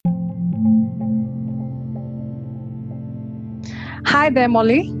Hi there,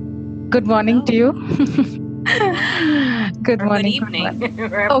 Molly. Good morning to you. Good Or morning. good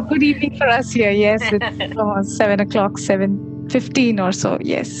evening. Oh, good evening for us here. Yes, it's almost 7 o'clock, 7:15 or so.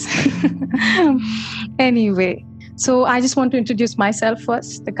 Yes. Anyway, so I just want to introduce myself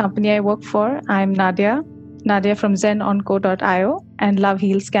first. The company I work for. I'm Nadia from zenonco.io and Love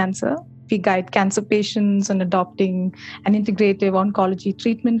Heals Cancer. We guide cancer patients on adopting an integrative oncology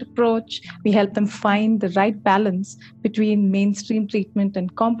treatment approach. We help them find the right balance between mainstream treatment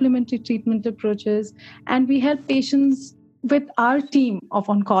and complementary treatment approaches. And we help patients with our team of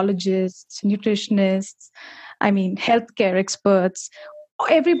oncologists, nutritionists, healthcare experts.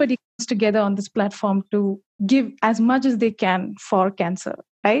 Everybody comes together on this platform to give as much as they can for cancer,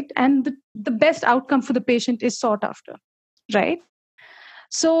 right? And the best outcome for the patient is sought after, right?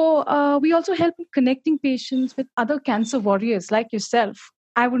 So we also help in connecting patients with other cancer warriors like yourself.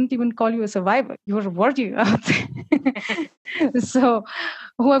 I wouldn't even call you a survivor. You're a warrior out there. So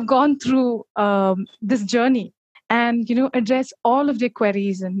who have gone through this journey and address all of their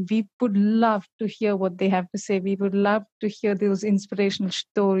queries, and we would love to hear what they have to say. We would love to hear those inspirational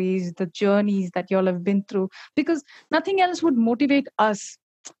stories, the journeys that y'all have been through, because nothing else would motivate us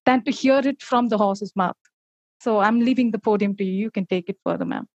than to hear it from the horse's mouth. So I'm leaving the podium to you. You can take it further,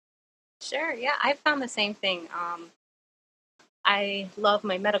 ma'am. Sure. Yeah, I found the same thing. I love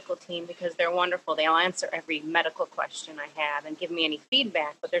my medical team because they're wonderful. They'll answer every medical question I have and give me any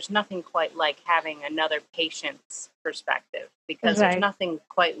feedback, but there's nothing quite like having another patient's perspective because there's Right. nothing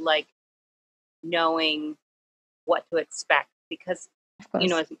quite like knowing what to expect because, Of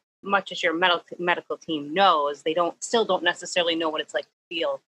course. as much as your medical team knows, they don't necessarily know what it's like to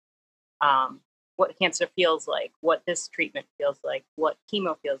feel what cancer feels like, what this treatment feels like, what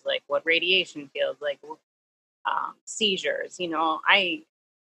chemo feels like, what radiation feels like, seizures. I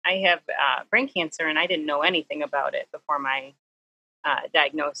have brain cancer, and I didn't know anything about it before my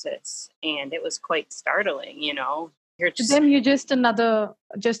diagnosis, and it was quite startling. You're To just them, you're just another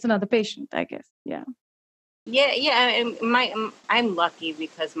patient, I guess. Yeah. yeah. And I'm lucky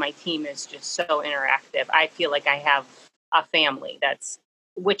because my team is just so interactive. I feel like I have a family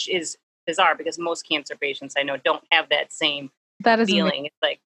which is bizarre because most cancer patients I know don't have that same That is amazing. feeling. It's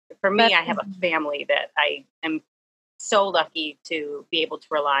like for That me, I have a family that I am so lucky to be able to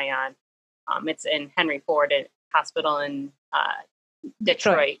rely on. It's in Henry Ford Hospital in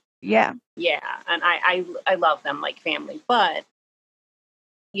Detroit. Yeah. Yeah, and I love them like family, but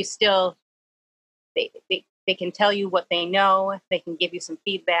you still they can tell you what they know, they can give you some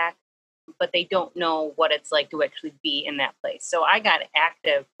feedback, but they don't know what it's like to actually be in that place. So I got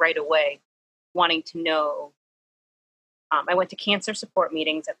active right away, wanting to know. I went to cancer support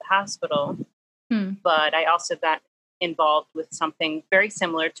meetings at the hospital, but I also got involved with something very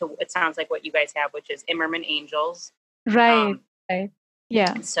similar to, it sounds like what you guys have, which is Immerman Angels. Right. Right.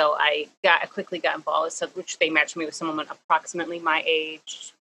 Yeah. And so I quickly got involved, which they matched me with someone approximately my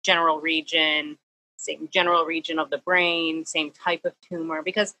age, same general region of the brain, same type of tumor,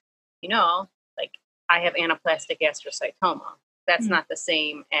 because, like I have anaplastic astrocytoma. That's not the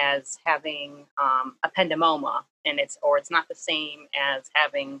same as having ependymoma, and it's not the same as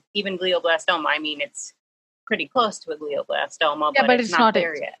having even glioblastoma. I mean, it's pretty close to a glioblastoma, Yeah, but but it's it's not not it.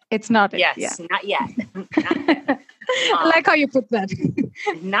 there yet. It's not it. Yes, Yeah. not yet. Not yet. I like how you put that.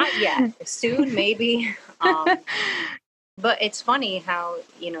 Not yet. Soon, maybe. But it's funny how,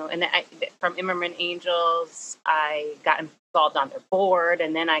 and from Immerman Angels, I got involved on their board,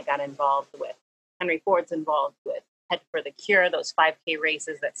 and then I got involved with Henry Ford's involved with Head for the Cure, those 5K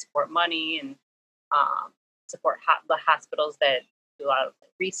races that support money and support the hospitals that do a lot of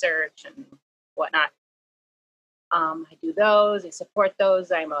research and whatnot. I do those. I support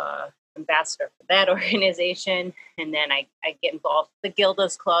those. I'm a ambassador for that organization, and then I get involved with the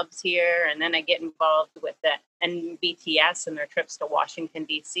Gilda's clubs here, and then I get involved with the NBTS and their trips to Washington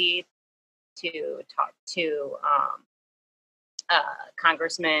D.C. to talk to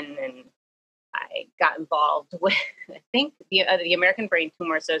congressmen, and I got involved with I think the American Brain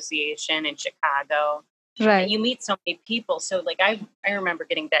Tumor Association in Chicago. Right. And you meet so many people. So like I remember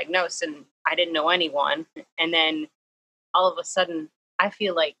getting diagnosed and I didn't know anyone, and then all of a sudden I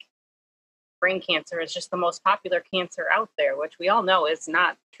feel like brain cancer is just the most popular cancer out there, which we all know is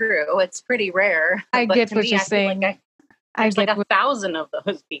not true. It's pretty rare. I But get to what me, you're I feel saying. like there's like 1,000 of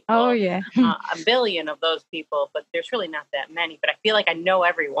those people. Oh, yeah. A billion of those people, but there's really not that many. But I feel like I know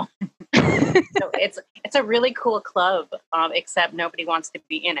everyone. So it's a really cool club, except nobody wants to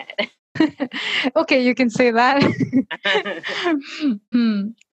be in it. Okay, you can say that.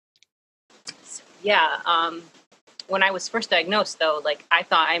 Yeah. When I was first diagnosed, though, like I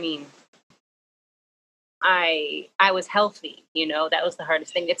thought, I was healthy, that was the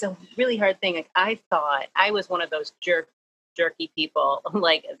hardest thing. It's a really hard thing. Like, I thought I was one of those jerky people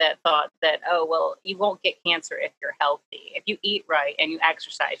like that thought that, oh, well, you won't get cancer if you're healthy. If you eat right and you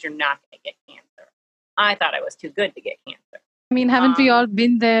exercise, you're not going to get cancer. I thought I was too good to get cancer. I mean, haven't we all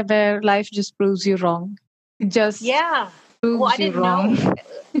been there where life just proves you wrong? It just proves I you didn't wrong. know.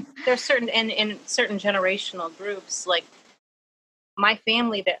 There's certain in certain generational groups, like my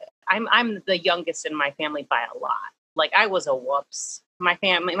family, that I'm the youngest in my family by a lot. Like, I was a whoops. My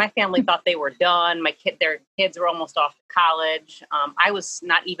family thought they were done. Their kids were almost off to college. I was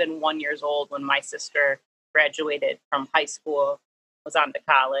not even 1 year old when my sister graduated from high school, was on to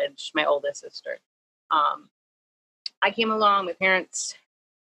college. My oldest sister. I came along. My parents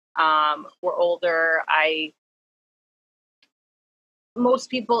were older. Most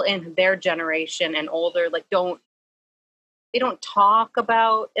people in their generation and older, like, they don't talk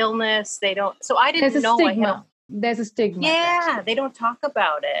about illness. They don't. So I didn't know. There's a stigma. Yeah, they don't talk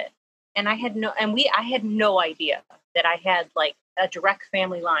about it. And I had no idea that I had like a direct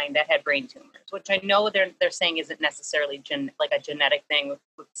family line that had brain tumors, which I know they're saying isn't necessarily like a genetic thing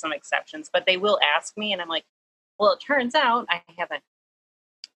with some exceptions, but they will ask me, and I'm like, well, it turns out I haven't.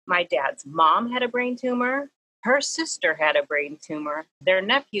 My dad's mom had a brain tumor. Her sister had a brain tumor. Their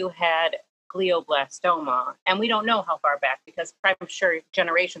nephew had glioblastoma. And we don't know how far back, because I'm sure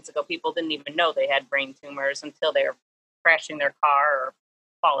generations ago, people didn't even know they had brain tumors until they were crashing their car or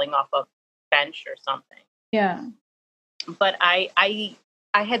falling off a bench or something. Yeah. But I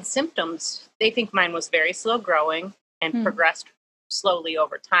had symptoms. They think mine was very slow growing and progressed slowly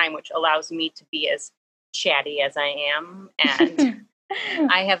over time, which allows me to be as chatty as I am. And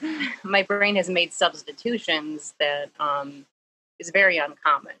my brain has made substitutions that is very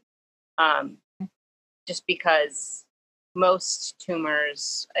uncommon. Just because most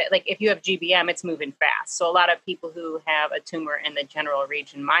tumors, like if you have GBM, it's moving fast. So a lot of people who have a tumor in the general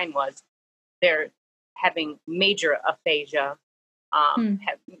region mine was, they're having major aphasia,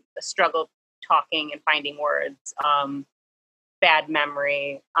 have struggled talking and finding words, bad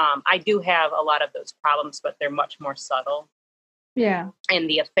memory. I do have a lot of those problems, but they're much more subtle. Yeah. And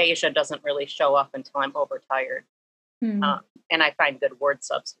the aphasia doesn't really show up until I'm overtired. And I find good word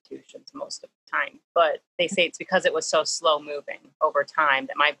substitutions most of the time. But they say it's because it was so slow moving over time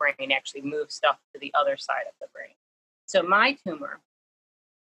that my brain actually moves stuff to the other side of the brain. So my tumor,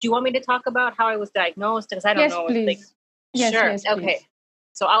 do you want me to talk about how I was diagnosed? Because I don't know. Please. Sure. Yes, okay. Please.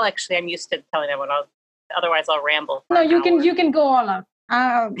 So I'm used to telling everyone. Otherwise I'll ramble. No, you can go all out.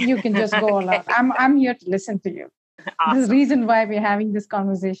 You can just go all out. I'm here to listen to you. Awesome. The reason why we're having this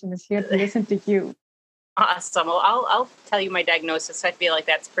conversation is here to listen to you. Awesome. Well, I'll tell you my diagnosis. I feel like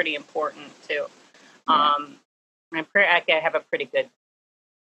that's pretty important too. Yeah. I have a pretty good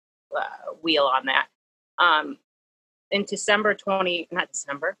wheel on that. In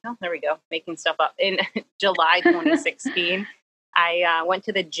making stuff up. In July 2016, I went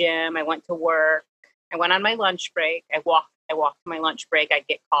to the gym. I went to work. I went on my lunch break. I walked to my lunch break. I'd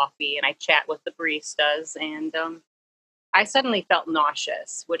get coffee and I chat with the baristas. And I suddenly felt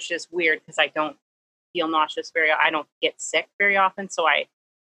nauseous, which is weird because I don't feel nauseous I don't get sick very often. So I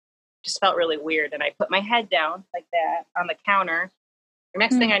just felt really weird. And I put my head down like that on the counter. The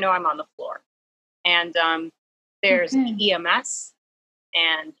next thing I know, I'm on the floor. And there's EMS,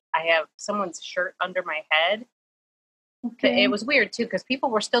 and I have someone's shirt under my head. Okay. It was weird too, because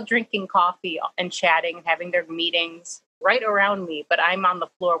people were still drinking coffee and chatting, having their meetings right around me, but I'm on the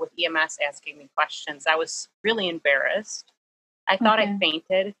floor with EMS asking me questions. I was really embarrassed. I thought I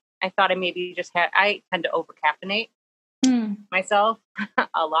fainted. I thought I maybe I tend to overcaffeinate myself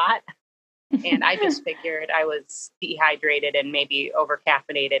a lot. And I just figured I was dehydrated and maybe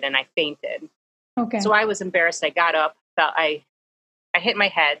overcaffeinated, and I fainted. Okay. So I was embarrassed. I got up, I hit my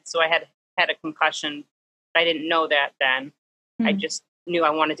head. So I had a concussion. I didn't know that then. I just knew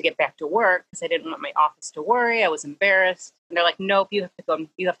I wanted to get back to work because I didn't want my office to worry. I was embarrassed. And they're like, nope, you have to go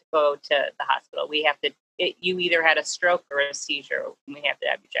to the hospital. You either had a stroke or a seizure, and we have to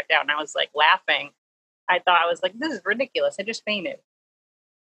have you checked out. And I was like laughing. I was like, this is ridiculous. I just fainted.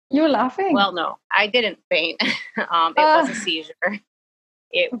 You were laughing? Well, no, I didn't faint. It was a seizure.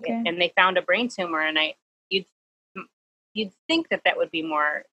 And they found a brain tumor, and you'd think that would be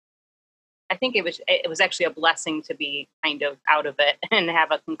more. I think it was actually a blessing to be kind of out of it and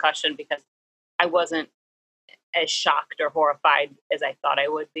have a concussion, because I wasn't as shocked or horrified as I thought I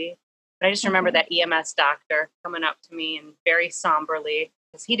would be. But I just remember that EMS doctor coming up to me and very somberly,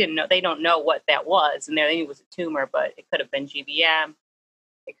 because they don't know what that was, and they knew it was a tumor, but it could have been GBM.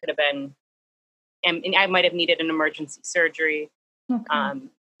 It could have been, and I might have needed an emergency surgery. Okay.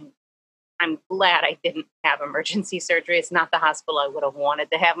 I'm glad I didn't have emergency surgery. It's not the hospital I would have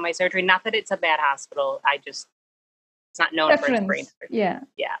wanted to have my surgery. Not that it's a bad hospital. It's not known for its brain surgery.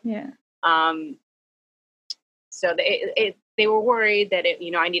 Yeah. So they were worried that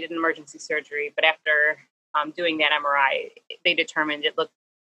I needed an emergency surgery, but after doing that MRI, they determined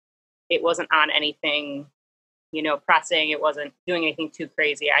it wasn't on anything, pressing. It wasn't doing anything too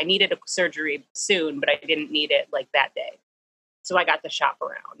crazy. I needed a surgery soon, but I didn't need it like that day. So I got to shop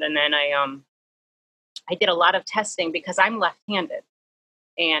around, and then I did a lot of testing because I'm left-handed,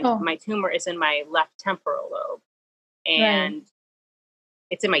 and my tumor is in my left temporal lobe, and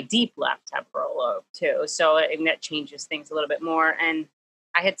it's in my deep left temporal lobe too. So and that changes things a little bit more. And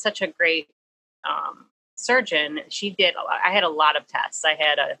I had such a great surgeon. I had a lot of tests. I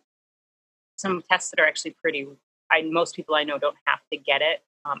had some tests that are actually most people I know don't have to get it.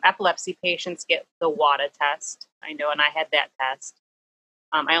 Epilepsy patients get the WADA test. I know, and I had that test.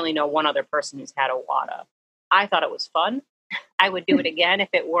 I only know one other person who's had a WADA. I thought it was fun. I would do it again if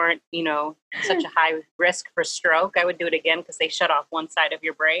it weren't, such a high risk for stroke. I would do it again because they shut off one side of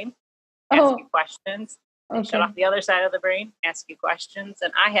your brain, ask you questions. They shut off the other side of the brain, ask you questions.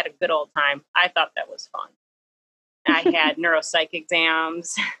 And I had a good old time. I thought that was fun. I had neuropsych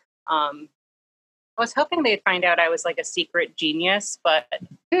exams. I was hoping they'd find out I was like a secret genius, but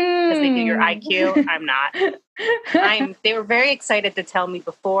because they do your IQ, I'm not. They were very excited to tell me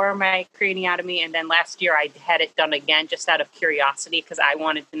before my craniotomy, and then last year I had it done again just out of curiosity because I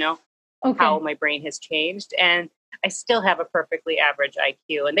wanted to know how my brain has changed. And I still have a perfectly average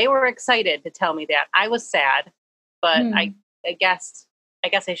IQ, and they were excited to tell me that. I was sad, but I guess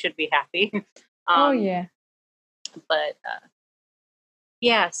I should be happy. But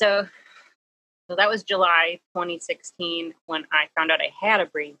so that was July 2016 when I found out I had a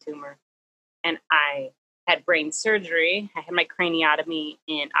brain tumor, and I had brain surgery. I had my craniotomy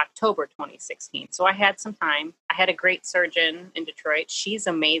in October 2016. So I had some time. I had a great surgeon in Detroit. She's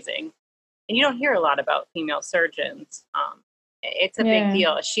amazing. And you don't hear a lot about female surgeons. It's a big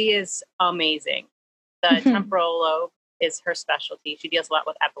deal. She is amazing. The temporal lobe is her specialty. She deals a lot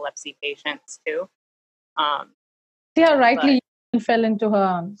with epilepsy patients too. Rightly fell into her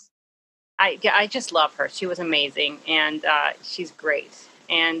arms. I just love her. She was amazing, and she's great.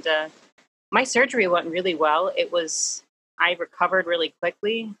 And my surgery went really well. I recovered really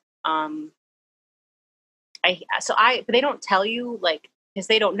quickly. But they don't tell you because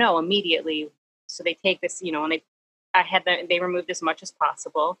they don't know immediately. So they take this, they removed as much as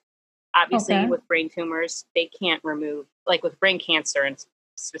possible. Obviously, with brain tumors, they can't remove, with brain cancer and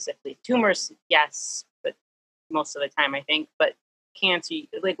specifically tumors, yes, but most of the time, I think. But cancer,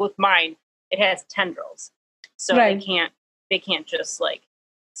 with mine, it has tendrils, so they can't just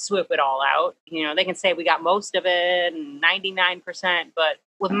swoop it all out. They can say we got most of it and 99%, but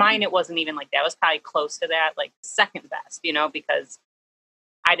with mine, it wasn't even like that. It was probably close to that, second best, because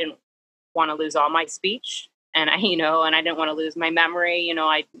I didn't want to lose all my speech, and I didn't want to lose my memory. You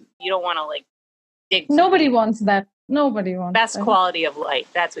don't want to dig. Nobody wants that. Nobody wants best quality of life.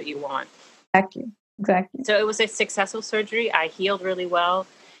 That's what you want. Exactly. So it was a successful surgery. I healed really well.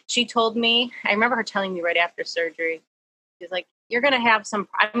 She told me, I remember her telling me right after surgery, she's like, you're going to have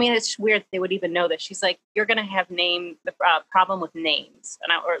it's weird they would even know this. She's like, you're going to have the problem with names.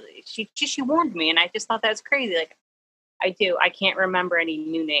 And she warned me, and I just thought that was crazy. I can't remember any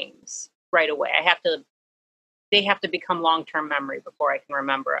new names right away. They have to become long-term memory before I can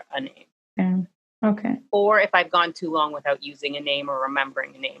remember a name. Okay. Or if I've gone too long without using a name or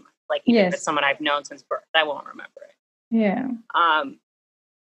remembering a name, even if it's someone I've known since birth, I won't remember it. Yeah.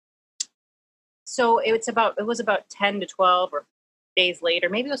 So it was about 10 to 12 or days later,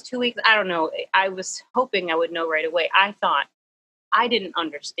 maybe it was 2 weeks. I don't know. I was hoping I would know right away. I thought I didn't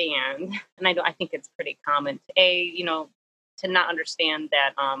understand. And I think it's pretty common to not understand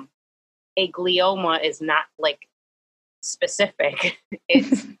that, a glioma is not specific.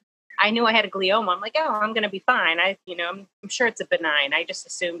 I knew I had a glioma. I'm like, oh, I'm going to be fine. I'm sure it's a benign. I just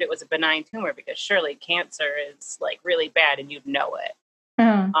assumed it was a benign tumor because surely cancer is really bad and you'd know it.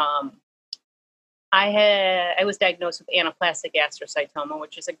 I was diagnosed with anaplastic astrocytoma,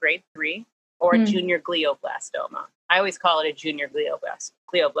 which is a grade 3, or a junior glioblastoma. I always call it a junior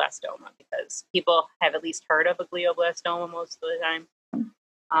glioblastoma because people have at least heard of a glioblastoma most of the time.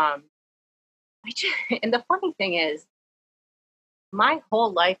 And the funny thing is, my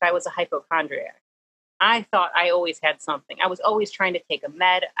whole life I was a hypochondriac. I thought I always had something. I was always trying to take a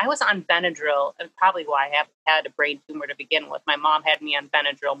med. I was on Benadryl, and probably why I have had a brain tumor to begin with. My mom had me on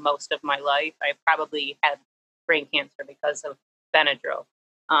Benadryl most of my life. I probably had brain cancer because of Benadryl.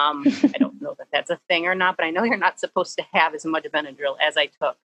 I don't know that that's a thing or not, but I know you're not supposed to have as much Benadryl as I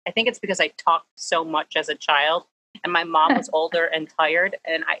took I think it's because I talked so much as a child, and my mom was older and tired,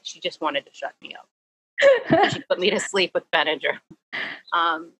 and she just wanted to shut me up. So she put me to sleep with Benadryl.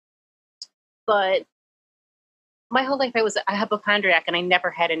 But my whole life I was a hypochondriac, and I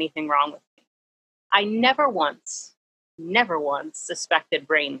never had anything wrong with me. I never once suspected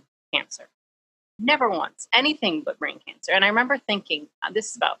brain cancer. Never once. Anything but brain cancer. And I remember thinking, this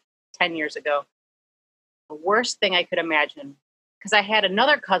is about 10 years ago, the worst thing I could imagine, because I had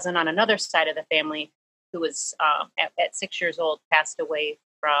another cousin on another side of the family who was, at 6 years old, passed away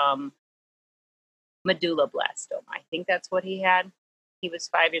from medulloblastoma. I think that's what he had. He was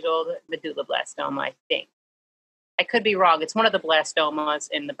 5 years old, medulloblastoma, I think. I could be wrong. It's one of the blastomas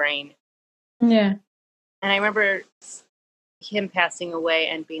in the brain. Yeah. And I remember him passing away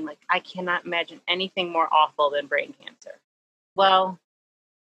and being like, I cannot imagine anything more awful than brain cancer. Well,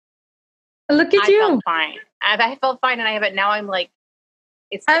 look at you. I felt fine. I felt fine, and I have it now. I'm like,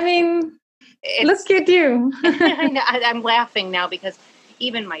 look at you. I know, I'm laughing now because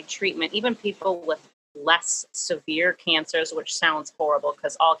even my treatment, even people with less severe cancers, which sounds horrible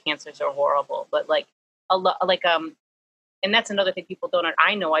because all cancers are horrible, but and that's another thing people don't.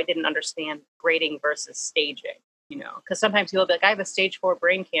 I know I didn't understand grading versus staging. Because sometimes people will be like, I have a stage 4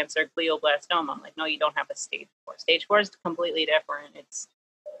 brain cancer, glioblastoma. I'm like, no, you don't have a stage 4. Stage 4 is completely different. It's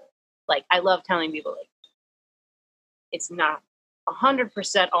like, I love telling people, like, it's not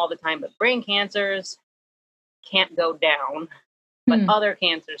 100% all the time, but brain cancers can't go down, but other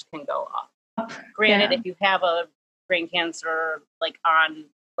cancers can go up. Granted, if you have a brain cancer, like on,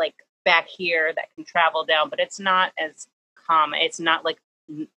 like back here, that can travel down, but it's not as common. It's not like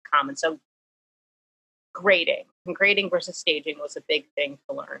common. So grading versus staging was a big thing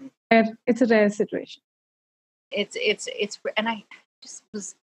to learn. It's a rare situation. And I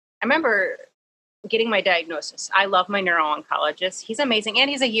remember getting my diagnosis. I love my neuro-oncologist. He's amazing. And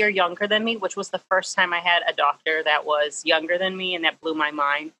he's a year younger than me, which was the first time I had a doctor that was younger than me. And that blew my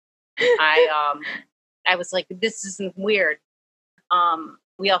mind. I was like, this isn't weird.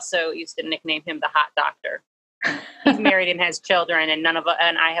 We also used to nickname him the hot doctor. He's married and has children, and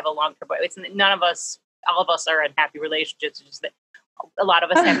I have a long-term, all of us are in happy relationships. It's just that a lot of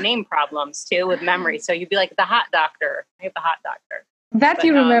us have name problems too with memory. So you'd be like, the hot doctor. I have the hot doctor.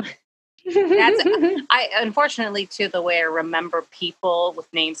 You remember. I unfortunately too, the way I remember people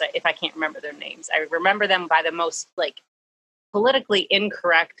with names, if I can't remember their names, I remember them by the most like politically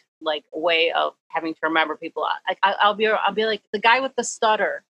incorrect like way of having to remember people. I'll be like the guy with the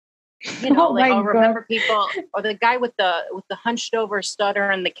stutter. I'll remember people, or the guy with the hunched over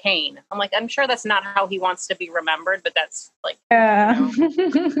stutter and the cane. I'm like, I'm sure that's not how he wants to be remembered, but that's like,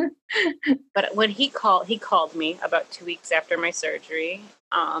 But when he called me about 2 weeks after my surgery,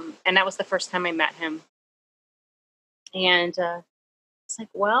 and that was the first time I met him. And it's like,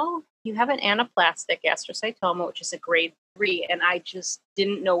 well, you have an anaplastic astrocytoma, which is a grade 3, and I just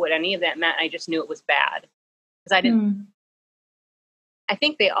didn't know what any of that meant. I just knew it was bad because I didn't. I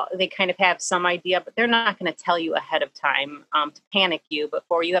think they kind of have some idea, but they're not going to tell you ahead of time to panic you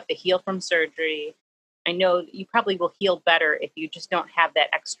before you have to heal from surgery. I know you probably will heal better if you just don't have that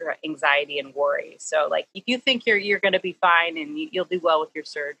extra anxiety and worry. So, like, if you think you're going to be fine and you'll do well with your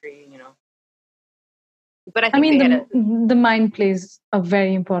surgery, But I think the mind plays a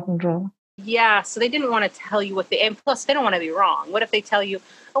very important role. Yeah, so they didn't want to tell you and plus they don't want to be wrong. What if they tell you,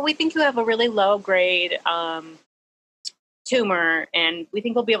 oh, we think you have a really low grade tumor, and we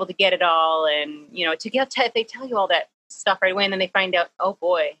think we'll be able to get it all, and if they tell you all that stuff right away, and then they find out, oh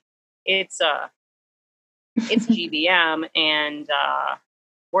boy, it's GBM, and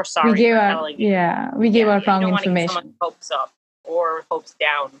we're sorry for telling you. Yeah, we gave our wrong information. You don't want to get someone's hopes up or hopes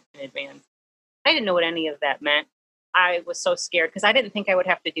down in advance. I didn't know what any of that meant. I was so scared because I didn't think I would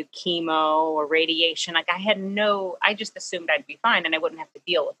have to do chemo or radiation. Like I just assumed I'd be fine and I wouldn't have to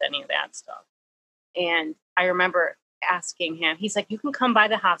deal with any of that stuff. And I remember asking him, he's like, you can come by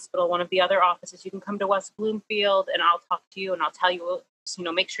the hospital, one of the other offices, you can come to West Bloomfield and I'll talk to you and I'll tell you,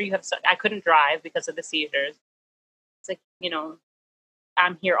 make sure you have, I couldn't drive because of the seizures. It's like,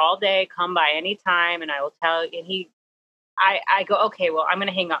 I'm here all day, come by anytime and I will tell you. And I go, okay, well, I'm going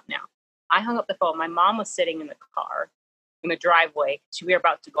to hang up now. I hung up the phone. My mom was sitting in the car in the driveway. We were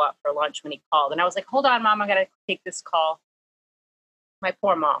about to go out for lunch when he called. And I was like, hold on, Mom, I got to take this call. My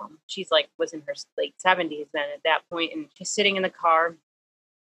poor mom, she's was in her late 70s then at that point, and she's sitting in the car.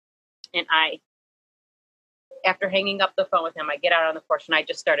 And after hanging up the phone with him, I get out on the porch and I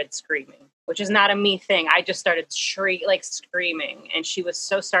just started screaming, which is not a me thing. I just started screaming. And she was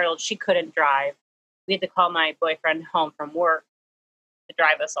so startled. She couldn't drive. We had to call my boyfriend home from work to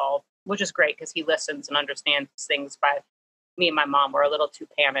drive us all, which is great because he listens and understands things by me and my mom were a little too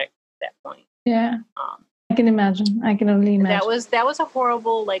panicked at that point. Yeah. I can imagine. I can only imagine. That was a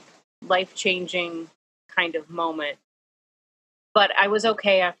horrible, like, life-changing kind of moment. But I was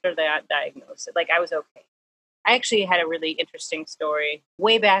okay after that diagnosis. Like, I was okay. I actually had a really interesting story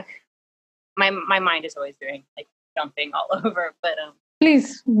way back. My mind is always doing, like, jumping all over. But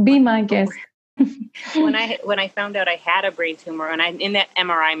please be my guest. when I found out I had a brain tumor, and I'm in that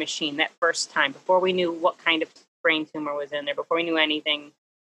MRI machine that first time, before we knew what kind of brain tumor was in there, before we knew anything,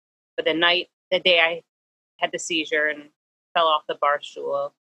 but the day I had the seizure and fell off the bar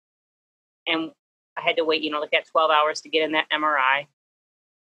stool, and I had to wait, like that 12 hours to get in that MRI.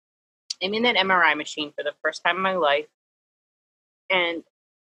 I'm in that MRI machine for the first time in my life, and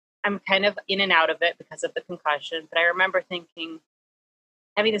I'm kind of in and out of it because of the concussion. But I remember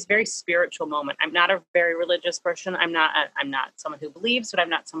having this very spiritual moment. I'm not a very religious person. I'm not someone who believes, but I'm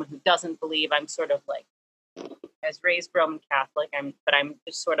not someone who doesn't believe. I'm sort of like, I was raised Roman Catholic. But I'm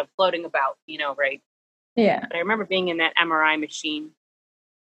just sort of floating about, right? Yeah. But I remember being in that MRI machine,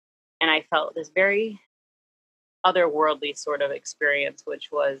 and I felt this very otherworldly sort of experience,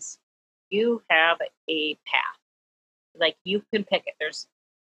 which was, you have a path. Like, you can pick it.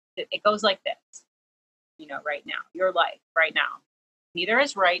 It goes like this, right now, your life right now. Neither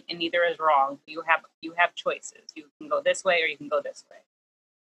is right and neither is wrong. You have choices. You can go this way or you can go this way.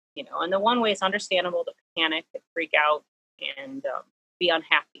 And the one way is understandable to panic, to freak out, and be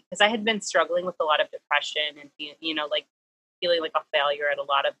unhappy. Because I had been struggling with a lot of depression and, like feeling like a failure at a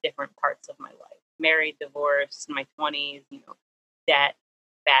lot of different parts of my life. Married, divorced, in my 20s, debt,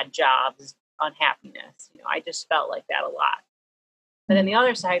 bad jobs, unhappiness. I just felt like that a lot. But then the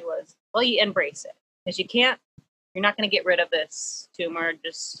other side was, well, you embrace it. Because you're not going to get rid of this tumor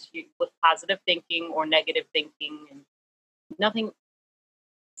just with positive thinking or negative thinking, and nothing.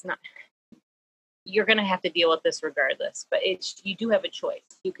 It's not. You're going to have to deal with this regardless. But you do have a choice.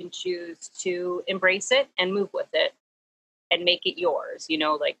 You can choose to embrace it and move with it and make it yours.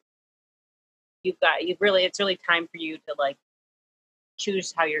 Like, it's really time for you to, like,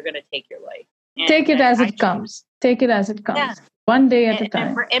 choose how you're going to take your life. And take it as it comes. Take it as it comes. Yeah. One day at a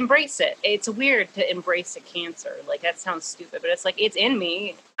time. Embrace it. It's weird to embrace a cancer. Like, that sounds stupid, but it's like, it's in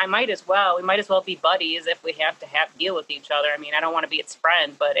me. We might as well be buddies if we have to deal with each other. I mean, I don't want to be its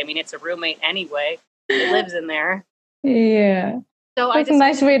friend, but I mean, it's a roommate anyway. It lives in there. Yeah. So it's a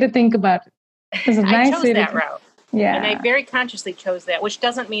nice way to think about it. I chose that route. Yeah. And I very consciously chose that, which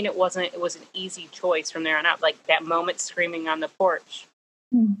doesn't mean it was an easy choice from there on out. Like, that moment screaming on the porch.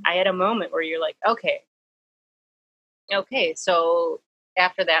 I had a moment where you're like, okay, so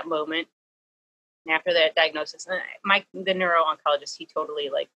after that moment, after that diagnosis, the neuro-oncologist, he totally,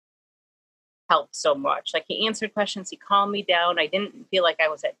 like, helped so much. Like, he answered questions, he calmed me down. I didn't feel like I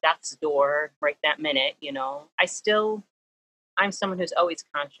was at death's door right that minute, I'm someone who's always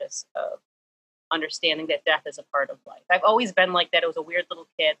conscious of understanding that death is a part of life. I've always been like that. I was a weird little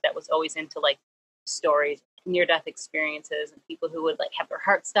kid that was always into, like, stories, near-death experiences, and people who would, like, have their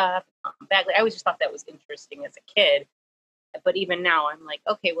heart stop and come back. Like, I always just thought that was interesting as a kid. But even now, I'm like,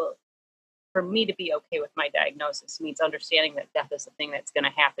 okay, well, for me to be okay with my diagnosis means understanding that death is a thing that's going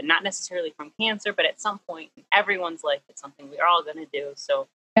to happen, not necessarily from cancer, but at some point in everyone's life, it's something we're all going to do. So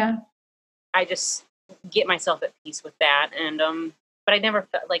yeah, I just get myself at peace with that. And but I never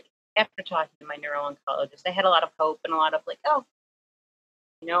felt like, after talking to my neuro-oncologist, I had a lot of hope and a lot of, like, oh,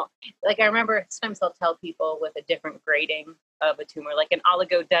 like, I remember sometimes I'll tell people with a different grading of a tumor, like an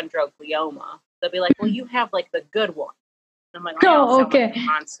oligodendroglioma, they'll be like, well, you have, like, the good one. And I'm like, oh, okay, like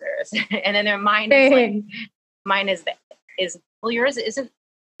monsters. And then their mind is like, mine is well, yours isn't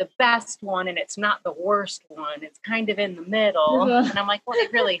the best one, and it's not the worst one. It's kind of in the middle. And I'm like, well,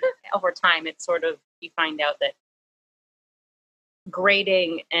 it really, over time, it's sort of, you find out that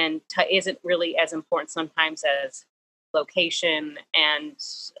grading and isn't really as important sometimes as location and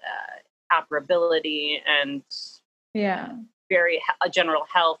operability and very general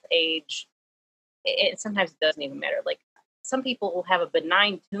health, age. It sometimes doesn't even matter. Like, some people will have a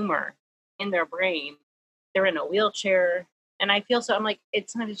benign tumor in their brain. They're in a wheelchair, and I feel so. I'm like, it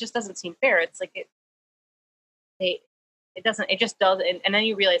just doesn't seem fair. It's like it doesn't. It just does, and then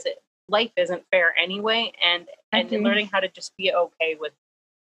you realize that life isn't fair anyway, and learning how to just be okay with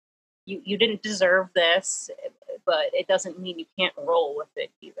you didn't deserve this, but it doesn't mean you can't roll with it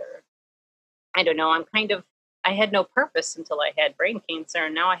either. I don't know. I had no purpose until I had brain cancer,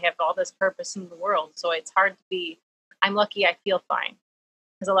 and now I have all this purpose in the world. So it's hard to be. I'm lucky I feel fine,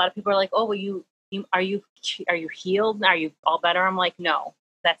 because a lot of people are like, "Oh, well, are you healed? Are you all better?" I'm like, no.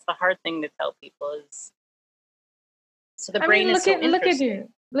 That's the hard thing to tell people is. So the brain is so interesting.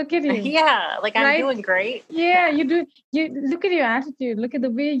 Look at you. Yeah, like I'm doing great. Yeah, you do. You look at your attitude. Look at the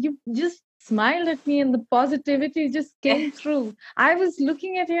way you just smiled at me, and the positivity just came through. I was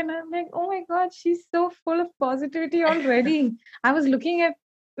looking at you, and I'm like, oh my God, she's so full of positivity already. I was looking at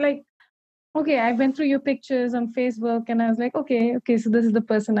like, okay, I went through your pictures on Facebook, and I was like, okay, so this is the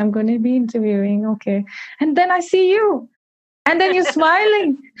person I'm going to be interviewing. Okay, and then I see you, and then you're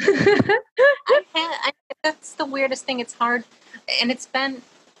smiling. That's the weirdest thing. It's hard, and it's been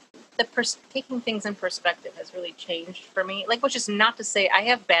taking things in perspective has really changed for me. Like, which is not to say I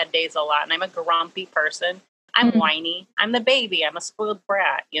have bad days a lot, and I'm a grumpy person. I'm whiny. I'm the baby. I'm a spoiled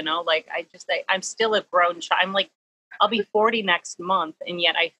brat. Like I'm still a grown child. I'm like, I'll be 40 next month, and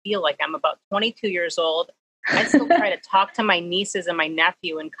yet I feel like I'm about 22 years old. I still try to talk to my nieces and my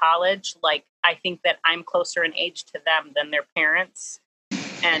nephew in college. Like, I think that I'm closer in age to them than their parents.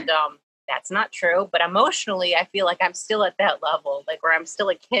 And that's not true. But emotionally, I feel like I'm still at that level, like where I'm still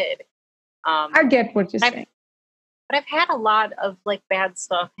a kid. I get what you're saying. But I've had a lot of like bad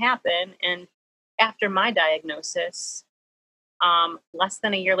stuff happen. And after my diagnosis, less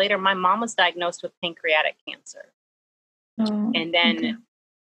than a year later, my mom was diagnosed with pancreatic cancer. And then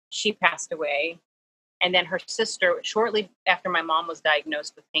she passed away. And then her sister, shortly after my mom was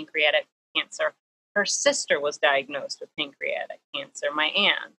diagnosed with pancreatic cancer, her sister was diagnosed with pancreatic cancer, my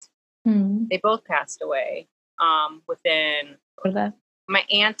aunt. They both passed away within... My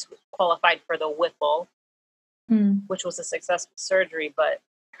aunt qualified for the Whipple, which was a successful surgery, but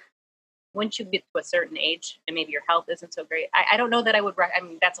once you get to a certain age and maybe your health isn't so great, I don't know that I would... I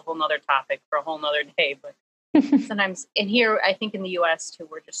mean, that's a whole nother topic for a whole nother day, but sometimes, and here, I think in the US too,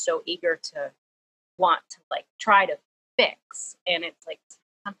 we're just so eager to want to like try to fix, and it's like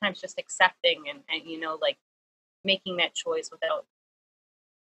sometimes just accepting and like making that choice without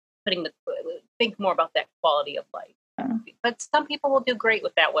think more about that quality of life. But some people will do great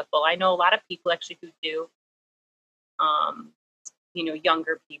with that Whipple. I know a lot of people actually who do.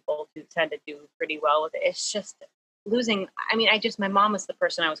 Younger people who tend to do pretty well with it. It's just losing. I mean, my mom was the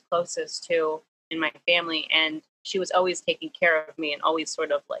person I was closest to in my family, and she was always taking care of me and always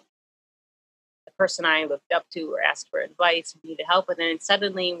sort of like the person I looked up to or asked for advice, needed help with. And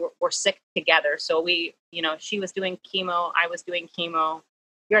suddenly we're sick together. So she was doing chemo, I was doing chemo.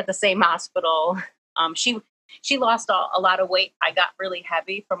 You're at the same hospital. She lost a lot of weight. I got really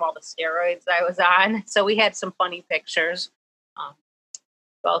heavy from all the steroids I was on. So we had some funny pictures.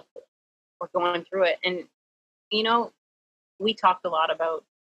 Both were going through it. And, we talked a lot about,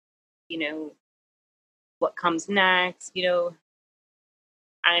 what comes next. It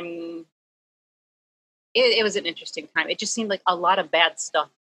was an interesting time. It just seemed like a lot of bad stuff.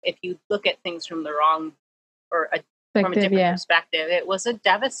 If you look at things from the wrong or from a different perspective, it was a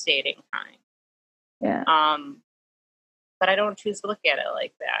devastating time. Yeah. But I don't choose to look at it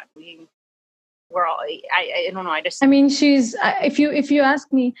like that. We're all. I don't know. I mean, she's. If you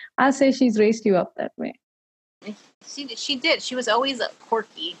ask me, I'll say she's raised you up that way. She did. She was always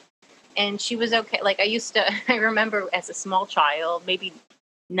quirky, and she was okay. Like I remember as a small child, maybe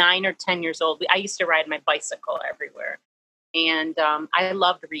 9 or 10 years old, I used to ride my bicycle everywhere, and I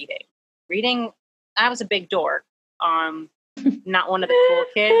loved reading. I was a big dork. Not one of the cool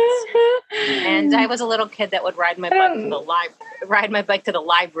kids, and I was a little kid that would ride my bike to the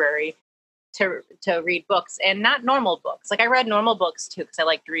library to read books, and not normal books. Like I read normal books too because I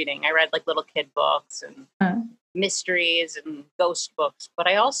liked reading. I read like little kid books and mysteries and ghost books. But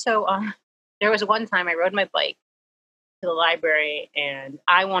I also there was one time I rode my bike to the library, and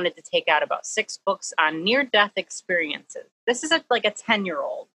I wanted to take out about 6 books on near-death experiences. This is like a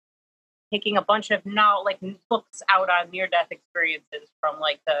 10-year-old taking a bunch of books out on near-death experiences from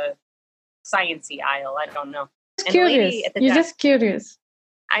like the sciencey aisle. I don't know. Curious. You're just curious.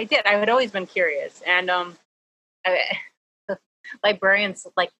 I did. I had always been curious, and the librarians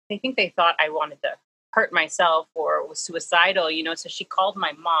they think they thought I wanted to hurt myself or was suicidal. So she called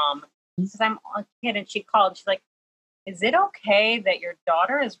my mom. She says, "I'm a kid," and she called. She's like, "Is it okay that your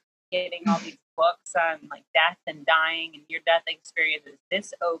daughter is getting all these books on like death and dying and near-death experiences? Is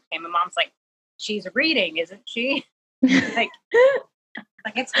this okay?" My mom's like, "She's reading, isn't she?" like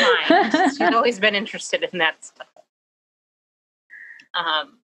it's fine. She's always been interested in that stuff.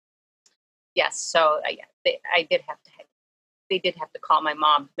 Yes. So they did have to call my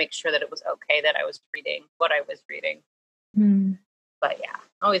mom to make sure that it was okay that I was reading what I was reading. But yeah,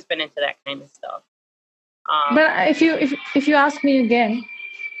 always been into that kind of stuff. But if you ask me again,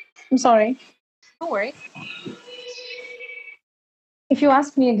 I'm sorry. Don't worry. If you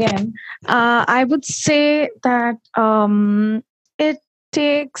ask me again, I would say that it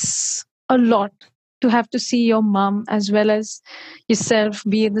takes a lot to have to see your mom as well as yourself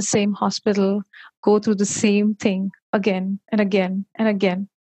be in the same hospital, go through the same thing again and again and again.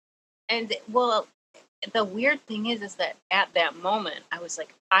 And well, the weird thing is that at that moment, I was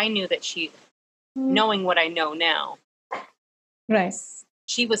like, I knew that knowing what I know now, right,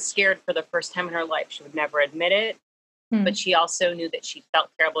 she was scared for the first time in her life. She would never admit it, but she also knew that she felt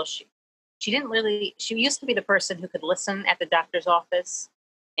terrible. She used to be the person who could listen at the doctor's office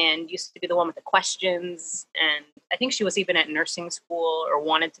and used to be the one with the questions. And I think she was even at nursing school or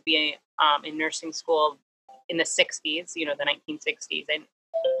wanted to be in nursing school in the 60s, the 1960s. And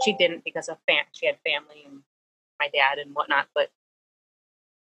she didn't because she had family and my dad and whatnot. But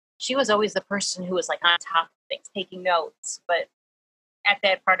she was always the person who was like on top of things, taking notes. But at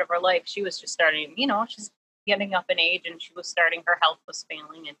that part of her life, she was just starting, she's getting up in age and her health was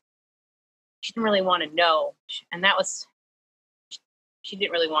failing and she didn't really want to know. And she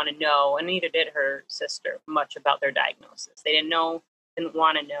didn't really want to know, and neither did her sister, much about their diagnosis. They didn't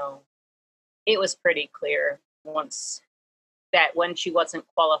want to know. It was pretty clear once that when she wasn't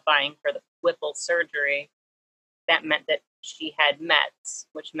qualifying for the Whipple surgery, that meant that she had Mets,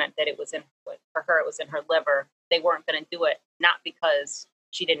 which meant that for her, it was in her liver. They weren't going to do it, not because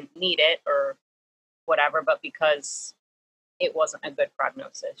she didn't need it or whatever, but because it wasn't a good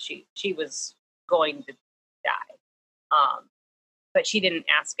prognosis. She was going to die. But she didn't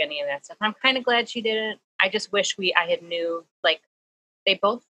ask any of that stuff. I'm kind of glad she didn't. I just wish I had knew, like, they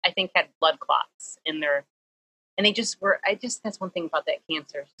both, I think, had blood clots in their, and they just were, that's one thing about that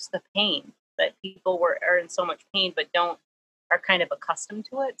cancer, just the pain, that people are in so much pain, but are kind of accustomed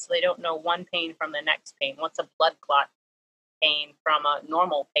to it. So they don't know one pain from the next pain. What's a blood clot pain from a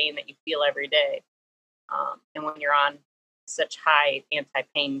normal pain that you feel every day? And when you're on such high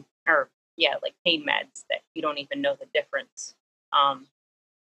anti-pain like pain meds that you don't even know the difference. I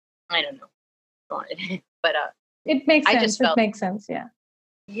don't know, but it makes sense. It makes sense.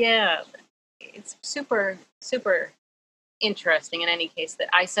 Yeah, it's super, super interesting. In any case, that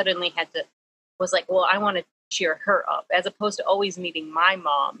I suddenly was like, well, I want to cheer her up, as opposed to always needing my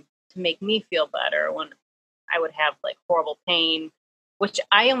mom to make me feel better when I would have like horrible pain, which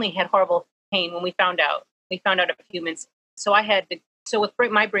I only had horrible pain when we found out. We found out a few months. So with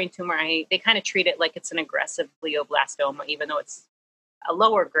my brain tumor, they kind of treat it like it's an aggressive glioblastoma, even though it's a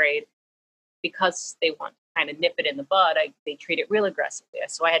lower grade, because they want to kind of nip it in the bud. They treat it real aggressively.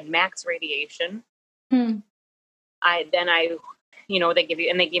 So I had max radiation. Hmm. They gave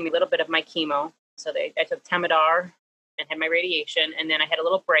me a little bit of my chemo. So I took Temodar and had my radiation, and then I had a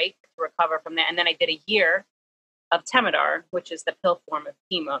little break to recover from that. And then I did a year of Temodar, which is the pill form of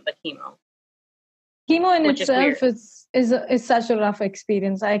chemo, the chemo. Chemo in itself is such a rough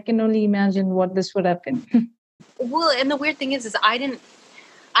experience. I can only imagine what this would have been. Well, and the weird thing is I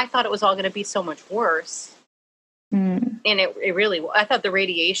thought it was all going to be so much worse. And it really, I thought the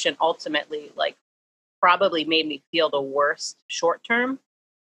radiation ultimately probably made me feel the worst short term.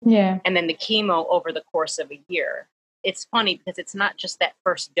 Yeah. And then the chemo over the course of a year. It's funny because it's not just that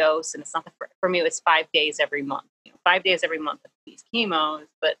first dose, and it's not for me, it was 5 days every month. 5 days every month of these chemos,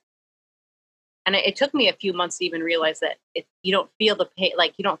 and it took me a few months to even realize that you don't feel the pain,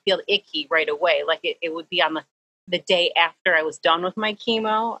 you don't feel icky right away. It would be on the day after I was done with my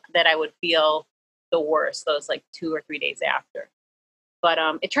chemo that I would feel the worst, those 2 or 3 days after. But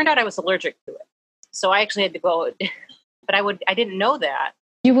it turned out I was allergic to it. So I actually had to go, but I didn't know that.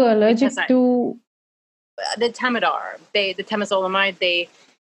 You were allergic to? The Temodar, the temozolomide,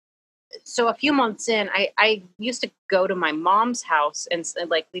 so a few months in, I used to go to my mom's house and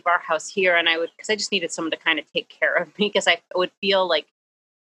leave our house here, and because I just needed someone to kind of take care of me, because I would feel I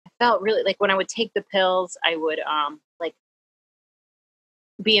felt really when I would take the pills, I would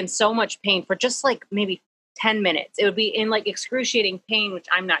be in so much pain for just maybe 10 minutes. It would be in excruciating pain, which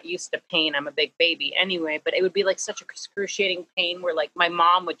I'm not used to pain. I'm a big baby anyway, but it would be such excruciating pain where my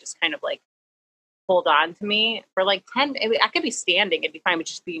mom would just kind of hold on to me for 10, I could be standing, it'd be fine, but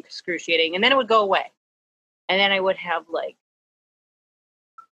just be excruciating. And then it would go away. And then I would have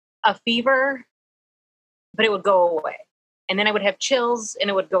a fever, but it would go away. And then I would have chills and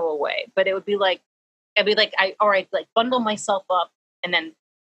it would go away. But it would be I'd bundle myself up, and then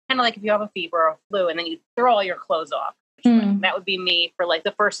kind of if you have a fever or a flu, and then you throw all your clothes off. That would be me for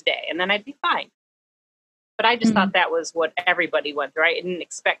the first day, and then I'd be fine. But I just thought that was what everybody went through. I didn't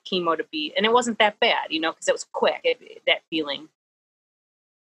expect chemo to be, and it wasn't that bad, because it was quick, that feeling.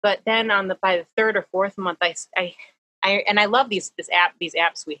 But then by the third or fourth month, I love these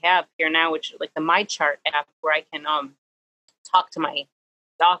apps we have here now, which the MyChart app, where I can talk to my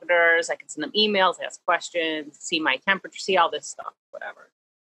doctors, I can send them emails, ask questions, see my temperature, see all this stuff, whatever.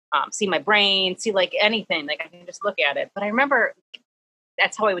 see my brain, see like anything. Like I can just look at it. But I remember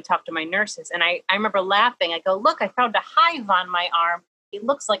that's how I would talk to my nurses. And I remember laughing. I go, look, I found a hive on my arm. It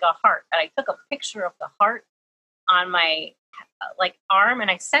looks like a heart. And I took a picture of the heart on my like arm and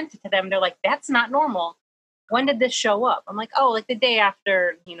I sent it to them. They're like, that's not normal. When did this show up? I'm like, oh, like the day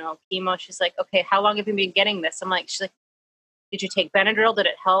after, chemo. She's like, okay, how long have you been getting this? I'm like, she's like, did you take Benadryl? Did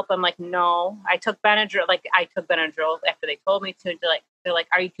it help? I'm like, no, I took Benadryl. Like I took Benadryl after they told me to. They're like,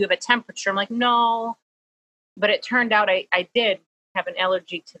 do you have a temperature? I'm like, no. But it turned out I did have an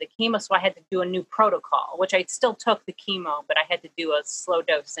allergy to the chemo. So I had to do a new protocol, which I still took the chemo, but I had to do a slow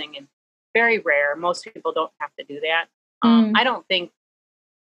dosing and very rare. Most people don't have to do that. I don't think,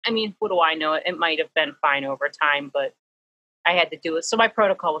 what do I know? It might have been fine over time, but I had to do it. So my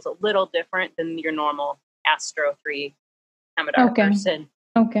protocol was a little different than your normal Astro 3 Temodar person.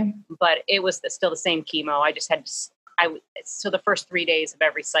 Okay. But it was still the same chemo. I just had so the first 3 days of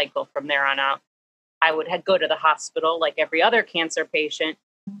every cycle from there on out, I would go to the hospital like every other cancer patient,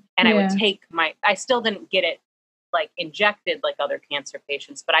 and I would take I still didn't get it like injected like other cancer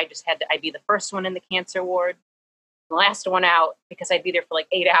patients, but I just I'd be the first one in the cancer ward, the last one out, because I'd be there for like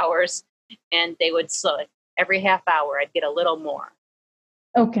 8 hours, and they would every half hour I'd get a little more.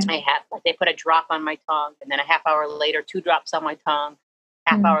 Okay. They put a drop on my tongue, and then a half hour later, 2 drops on my tongue,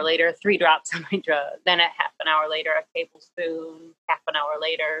 half hour later, 3 drops on my drug, then a half an hour later, a tablespoon, half an hour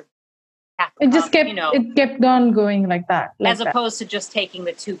later, half a it cup, just kept it kept on going like that, as opposed to just taking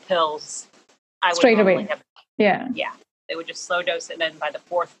the 2 pills. I straight would away. Yeah. They would just slow dose it, and then by the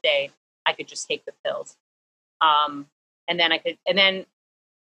 4th day, I could just take the pills. And then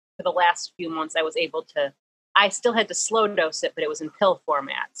for the last few months, I was able to. I still had to slow dose it, but it was in pill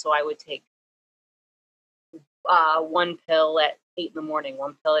format. So I would take 1 pill at 8 in the morning,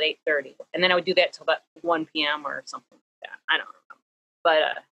 1 pill at 8:30, and then I would do that till about 1 p.m. or something like that. I don't remember,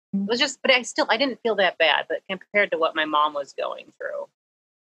 but it was just. But I didn't feel that bad. But compared to what my mom was going through,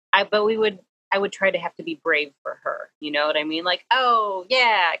 I would try to have to be brave for her. You know what I mean? Like, oh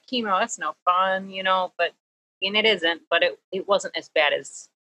yeah, chemo, that's no fun, but it isn't. But it wasn't as bad as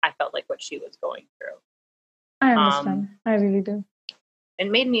I felt like what she was going through. I understand. I really do.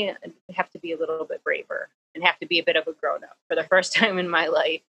 It made me have to be a little bit braver and have to be a bit of a grown up for the first time in my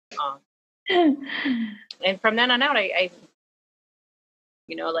life. And from then on out, I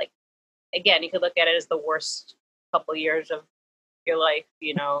again, you could look at it as the worst couple years of your life,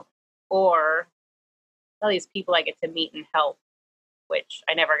 or all these people I get to meet and help, which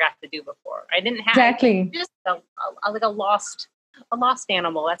I never got to do before. I didn't have exactly just like a lost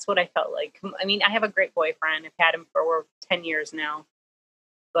animal. That's what I felt like. I have a great boyfriend. I've had him for over 10 years now.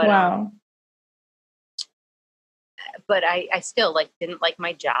 But wow. But I still didn't like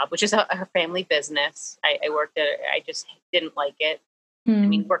my job, which is her family business. I worked at it. I just didn't like it.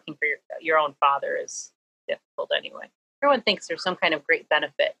 Working for your own father is difficult anyway. Everyone thinks there's some kind of great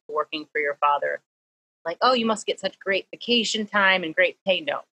benefit to working for your father. Like, oh, you must get such great vacation time and great pay.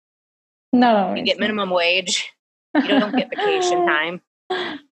 No, you get minimum wage. You don't get vacation time.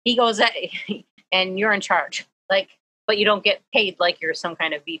 He goes and you're in charge. But you don't get paid like you're some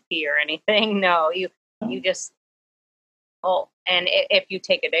kind of VP or anything. No, you just. Oh, and if you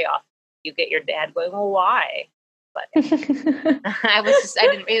take a day off, you get your dad going, well, why? But it's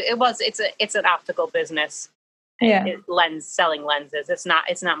an optical business. Yeah. Selling lenses. It's not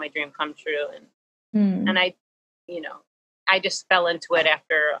my dream come true. And I just fell into it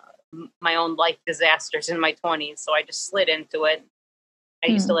after my own life disasters in my 20s. So I just slid into it. I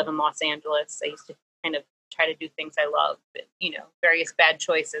used to live in Los Angeles. I used to kind of try to do things I love, but various bad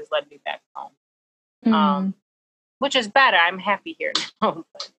choices led me back home. Which is better. I'm happy here now.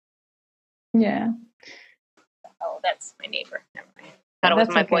 Yeah. Oh, that's my neighbor. Never mind. I thought it was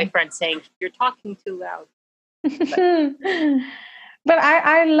my boyfriend saying, you're talking too loud. But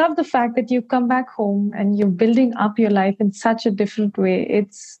I love the fact that you come back home and you're building up your life in such a different way.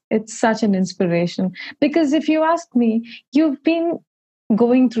 It's such an inspiration. Because if you ask me, you've been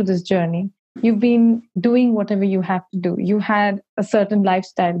going through this journey. You've been doing whatever you have to do. You had a certain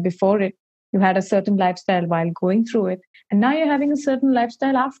lifestyle before it. You had a certain lifestyle while going through it. And now you're having a certain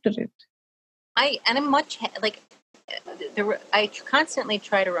lifestyle after it. I'm much I constantly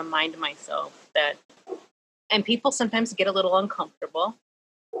try to remind myself that, and people sometimes get a little uncomfortable,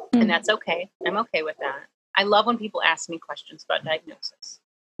 and that's okay. I'm okay with that. I love when people ask me questions about diagnosis,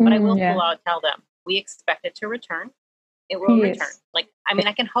 but I will tell them, we expect it to return. It will return.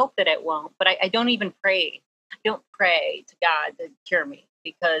 I can hope that it won't, but I don't even pray. I don't pray to God to cure me,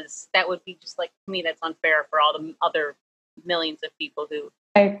 because that would be just to me, that's unfair for all the other millions of people who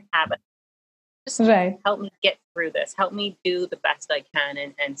have it. Just Right. help me get through this. Help me do the best I can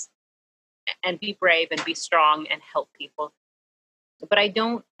and be brave and be strong and help people. But I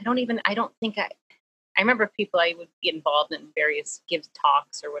don't think I remember people I would be involved in various give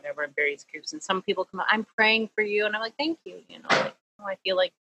talks or whatever in various groups, and some people come up, I'm praying for you, and I'm like, thank you, like, I feel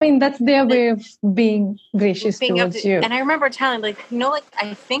like I mean, that's their way of being gracious towards you. And I remember telling, like, like,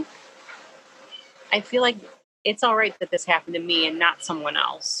 I feel like it's all right that this happened to me and not someone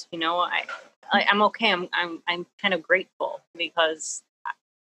else. I'm okay. I'm kind of grateful because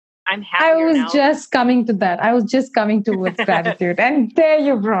I'm happier now. Just coming to that. I was just coming towards gratitude, and there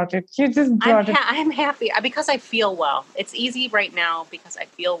you brought it. You just brought it. I'm happy because I feel well. It's easy right now because I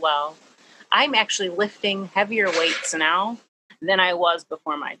feel well. I'm actually lifting heavier weights now than I was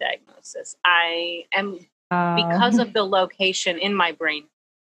before my diagnosis. I am because of the location in my brain.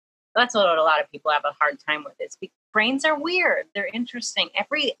 That's what a lot of people have a hard time with. Is brains are weird. They're interesting.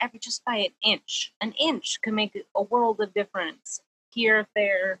 Every just by an inch can make a world of difference. Here,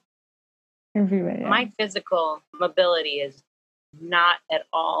 there, everywhere. Yeah. My physical mobility is not at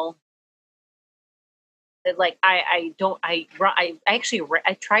all. Like I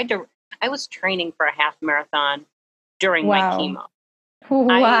was training for a half marathon during my chemo.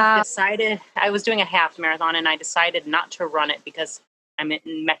 Wow. I was doing a half marathon and I decided not to run it because I'm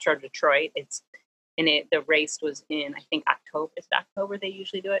in Metro Detroit. The race was in, I think, October. It's October they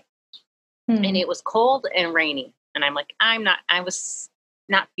usually do it. And it was cold and rainy. And I'm like, I was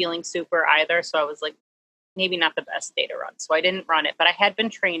not feeling super either. So I was like, maybe not the best day to run. So I didn't run it, but I had been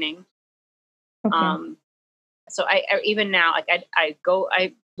training. Okay. So I even now, like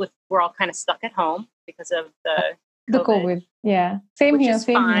we're all kind of stuck at home because of the COVID. Yeah. Same which here. Is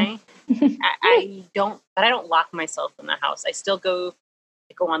same fine. Here. I don't lock myself in the house. I still go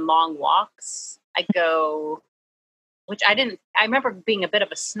on long walks. I remember being a bit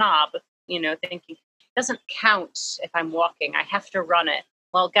of a snob, thinking it doesn't count if I'm walking. I have to run it.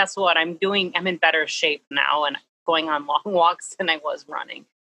 Well, guess what? I'm in better shape now and going on long walks than I was running.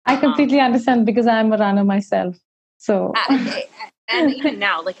 I completely understand because I'm a runner myself. So, and even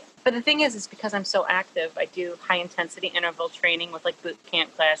now, but the thing is because I'm so active, I do high intensity interval training with boot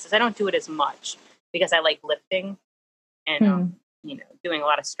camp classes. I don't do it as much because I like lifting and, doing a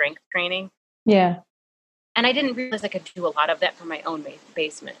lot of strength training. Yeah. And I didn't realize I could do a lot of that from my own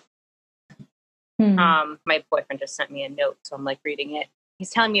basement. My boyfriend just sent me a note, so I'm reading it.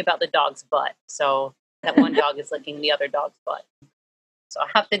 He's telling me about the dog's butt. So that one dog is licking the other dog's butt. So I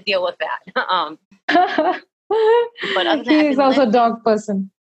have to deal with that. But other than he is also a dog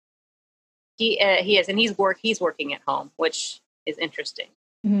person. He is, and he's working at home, which is interesting.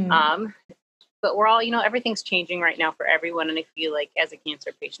 But we're all, everything's changing right now for everyone, and I feel like as a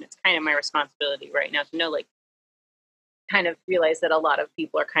cancer patient, it's kind of my responsibility right now to kind of realize that a lot of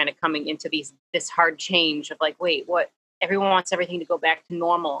people are kind of coming into this hard change of wait, what? Everyone wants everything to go back to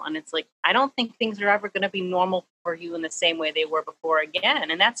normal, and it's I don't think things are ever going to be normal for you in the same way they were before again,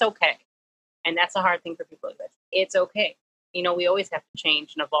 and that's okay. And that's a hard thing for people. It's okay. We always have to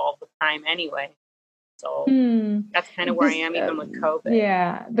change and evolve with time anyway. So that's kind of where I am even with COVID.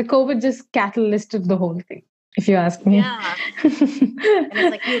 Yeah, the COVID just catalyzed the whole thing, if you ask me. Yeah. And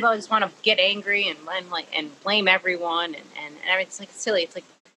it's people just want to get angry and blame everyone and it's silly. It's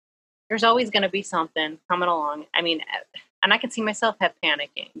there's always going to be something coming along. I mean, and I can see myself been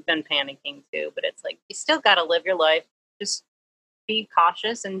panicking too, but it's you still got to live your life. Just be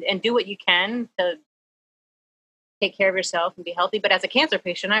cautious and do what you can to take care of yourself and be healthy. But as a cancer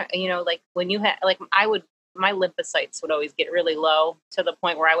patient, when you had, my lymphocytes would always get really low to the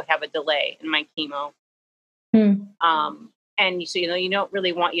point where I would have a delay in my chemo. And so, you don't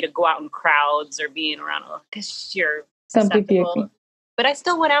really want you to go out in crowds or being around because you're susceptible. But I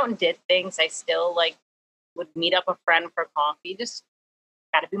still went out and did things. I still would meet up a friend for coffee. Just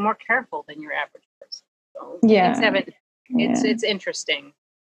got to be more careful than your average person. So it's interesting.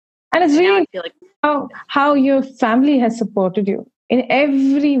 And it's really how your family has supported you in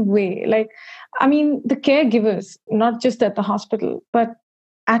every way. I mean, the caregivers, not just at the hospital, but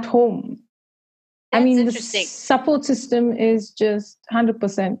at home. That's the support system is just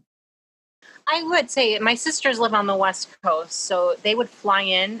 100%. I would say my sisters live on the West Coast, so they would fly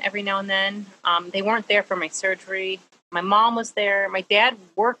in every now and then. They weren't there for my surgery. My mom was there. My dad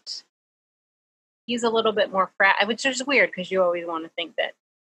worked. He's a little bit more which is weird because you always want to think that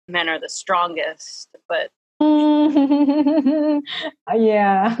men are the strongest, but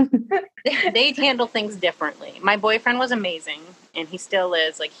yeah, they handle things differently. My boyfriend was amazing, and he still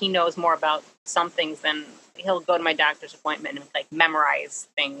is. He knows more about some things than he'll go to my doctor's appointment and memorize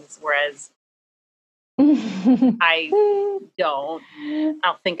things, whereas I don't.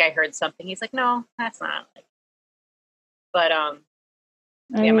 I'll think I heard something. He's like, no, that's not. But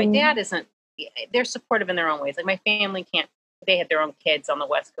my dad isn't. They're supportive in their own ways. Like my family can't. They had their own kids on the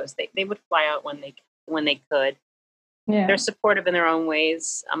West Coast. They would fly out when they could. Yeah. They're supportive in their own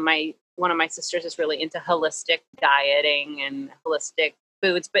ways. One of my sisters is really into holistic dieting and holistic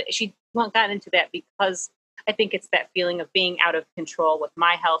foods, but she got into that because I think it's that feeling of being out of control with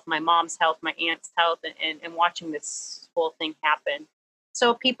my health, my mom's health, my aunt's health, and watching this whole thing happen.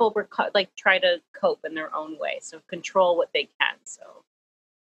 So people were try to cope in their own way, so control what they can. So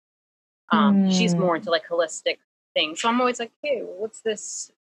she's more into like holistic things. So I'm always like, hey, what's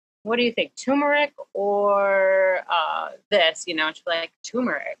this? What do you think? Turmeric or this? And she's like,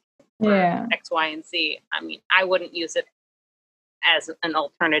 turmeric for X, Y, and Z. I mean, I wouldn't use it as an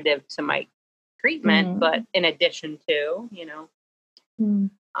alternative to my treatment, but in addition to,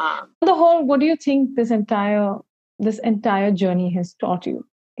 what do you think this entire journey has taught you?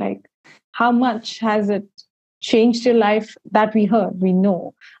 Like, how much has it changed your life? That we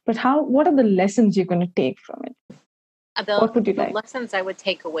know, but what are the lessons you're going to take from it? What would you like? The lessons I would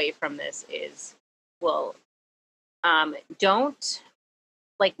take away from this is, don't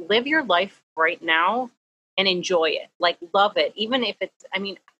live your life right now and enjoy it. Love it. Even if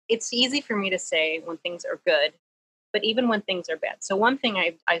it's easy for me to say when things are good, but even when things are bad. So one thing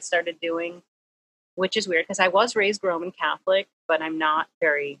I started doing, which is weird because I was raised Roman Catholic, but I'm not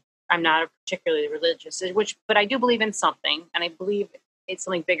particularly religious, but I do believe in something, and I believe it's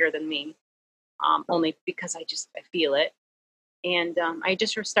something bigger than me. Only because I feel it. And I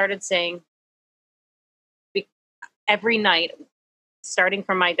just started saying every night, starting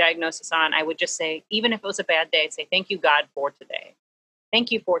from my diagnosis on, I would just say, even if it was a bad day, I'd say, thank you, God, for today.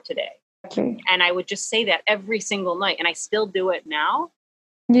 Thank you for today. Okay. And I would just say that every single night. And I still do it now.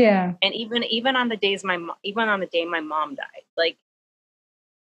 Yeah. And even on the days even on the day my mom died,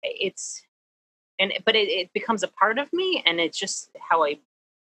 it becomes a part of me, and it's just how I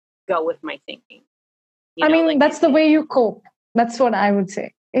go with my thinking. That's the way you cope. That's what I would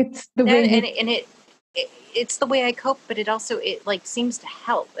say. It's the way it's the way I cope, but it also seems to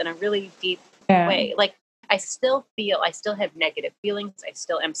help in a really deep way. I still have negative feelings. I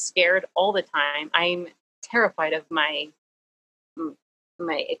still am scared all the time. I'm terrified of my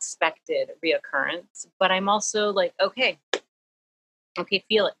expected reoccurrence, but I'm also okay,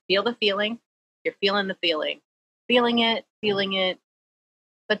 feel it. Feel the feeling. You're feeling the feeling. Feeling it.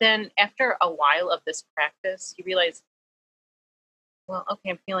 But then after a while of this practice, you realize, well, okay,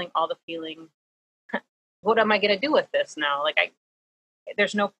 I'm feeling all the feeling. What am I going to do with this now?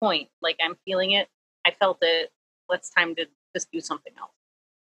 There's no point. I'm feeling it. I felt it. It's time to just do something else.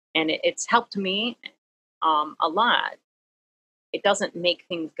 And it's helped me a lot. It doesn't make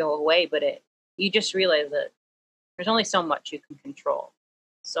things go away, but you just realize that there's only so much you can control.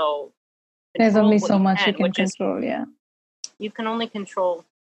 So there's only so much you can control. Yeah. You can only control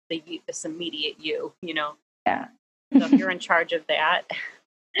this immediate you, Yeah. So if you're in charge of that,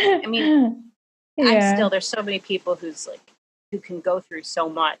 there's so many people who can go through so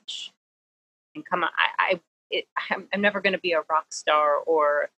much and come on. I'm never going to be a rock star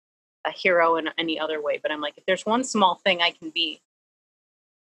or a hero in any other way, but I'm if there's one small thing I can be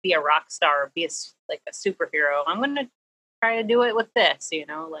a rock star, or be a superhero, I'm going to try to do it with this, you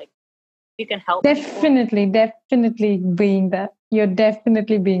can help. Definitely being that. You're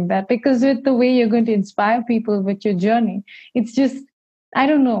definitely being that, because with the way you're going to inspire people with your journey, it's just, I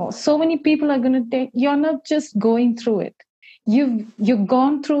don't know, so many people are going to you're not just going through it. You've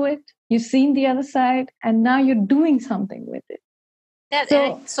gone through it, you've seen the other side, and now you're doing something with it.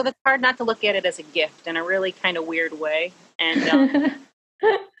 So that's hard not to look at it as a gift in a really kind of weird way. And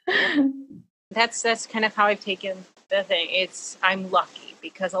that's kind of how I've taken the thing. I'm lucky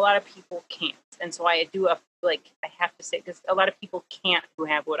because a lot of people can't. And so I do I have to say, because a lot of people can't who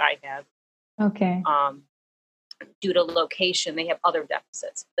have what I have. Okay. Due to location, they have other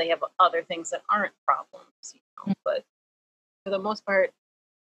deficits. They have other things that aren't problems, But for the most part,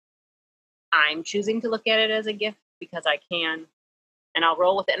 I'm choosing to look at it as a gift because I can, and I'll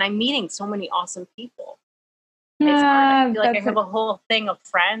roll with it. And I'm meeting so many awesome people. It's hard. I feel I have a whole thing of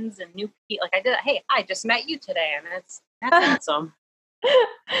friends and new people. Hey, I just met you today, and that's awesome.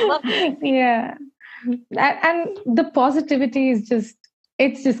 I love it. Yeah. And the positivity is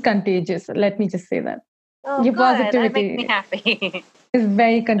it's just contagious. Let me just say that. Oh, your positivity, that makes me happy. Is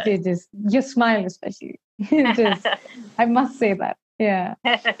very contagious. Your smile, especially. I must say that. Yeah.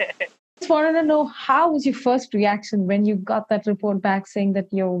 Just wanted to know, how was your first reaction when you got that report back saying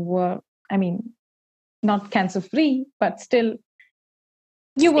that you were, not cancer free, but still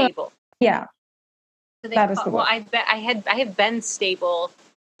stable. Yeah. That is the word. I have been stable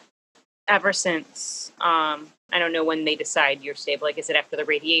ever since. I don't know when they decide you're stable. Like, is it after the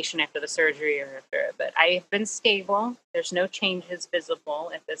radiation, after the surgery, or after? But I have been stable. There's no changes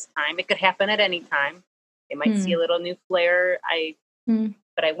visible at this time. It could happen at any time. They might see a little new flare.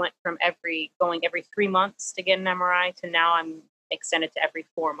 But I went from going every 3 months to get an MRI to now I'm extended to every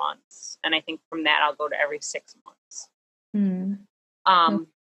 4 months, and I think from that I'll go to every 6 months.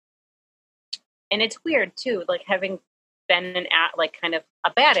 And it's weird too, like having been kind of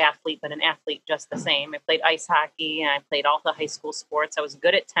a bad athlete, but an athlete just the same. I played ice hockey and I played all the high school sports. I was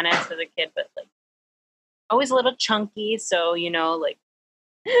good at tennis as a kid, but like always a little chunky. So, like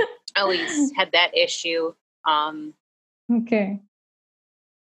always had that issue. Okay.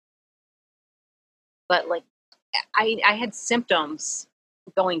 But like I had symptoms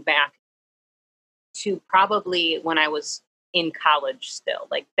going back to probably when I was in college still.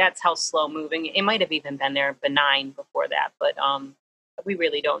 Like that's how slow moving. It might have even been there benign before that, but we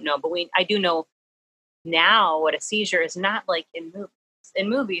really don't know. But I do know now what a seizure is not like in movies. In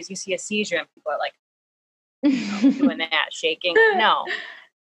movies, you see a seizure and people are like doing that, shaking. No.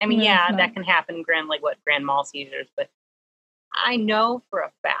 I mean, that can happen grand mal seizures, but I know for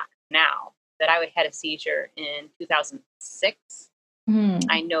a fact now that I had a seizure in 2006.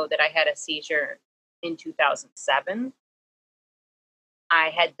 I know that I had a seizure in 2007. I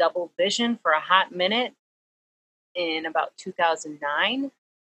had double vision for a hot minute in about 2009.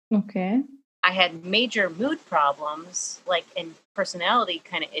 Okay. I had major mood problems, like in personality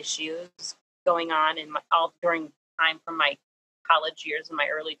kind of issues going on all during time from my college years in my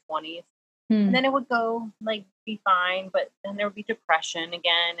early 20s. And then it would go be fine, but then there would be depression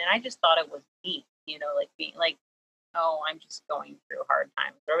again. And I just thought it was deep, like being like, oh, I'm just going through hard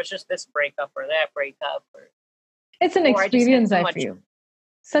times. Or it was just this breakup or that breakup. It's an experience, I feel.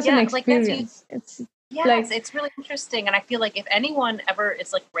 Such an experience. It's really interesting. And I feel like if anyone ever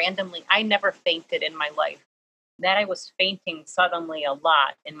is like randomly, I never fainted in my life. That I was fainting suddenly a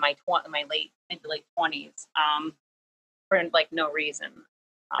lot in my mid to late 20s for like no reason.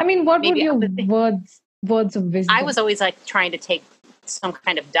 I mean, what would your words of wisdom? I was always like trying to take some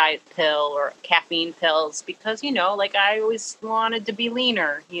kind of diet pill or caffeine pills because, I always wanted to be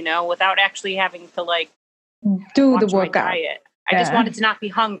leaner, without actually having to do the workout. My diet. I just wanted to not be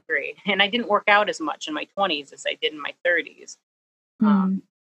hungry. And I didn't work out as much in my 20s as I did in my 30s.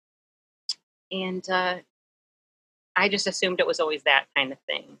 And I just assumed it was always that kind of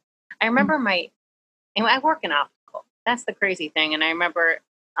thing. I remember I work in optical. That's the crazy thing. And I remember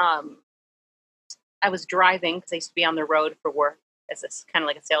I was driving because I used to be on the road for work as kind of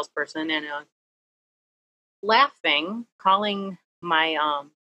like a salesperson, and laughing, calling my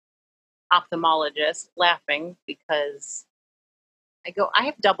ophthalmologist, laughing because I go, I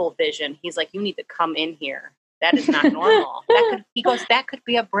have double vision. He's like, you need to come in here. That is not normal. He goes, that could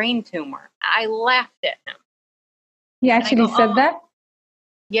be a brain tumor. I laughed at him. He actually said that?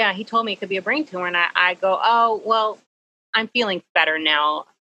 Yeah, he told me it could be a brain tumor. And I go, oh, well, I'm feeling better now.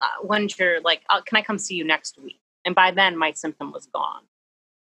 When's your, can I come see you next week? And by then my symptom was gone.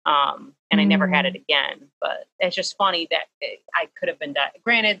 And I never had it again. But it's just funny that I could have been died.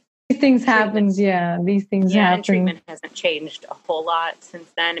 Granted, these things happen. Yeah, these things happen. And treatment hasn't changed a whole lot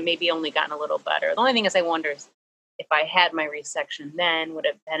since then, and maybe only gotten a little better. The only thing is, I wonder if I had my resection then, would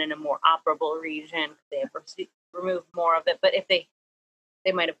it have been in a more operable region? Could they have removed more of it? But if they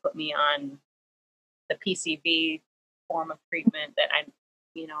might have put me on the PCV form of treatment that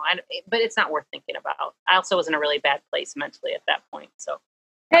but it's not worth thinking about. I also was in a really bad place mentally at that point, so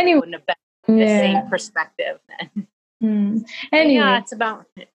anyway, wouldn't have been the same perspective then. Anyway, yeah, it's about.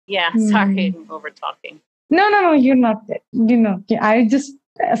 Yeah, sorry, I'm over talking. No, you're not. I just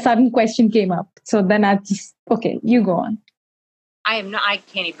a sudden question came up, so then okay, you go on. I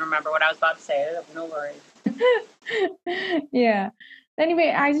can't even remember what I was about to say. No worries. Yeah.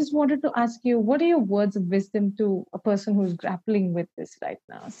 Anyway, I just wanted to ask you, what are your words of wisdom to a person who's grappling with this right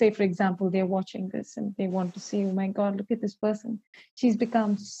now? Say, for example, they're watching this and they want to see, oh my God, look at this person. She's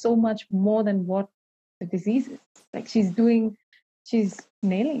become so much more than what the disease is. Like she's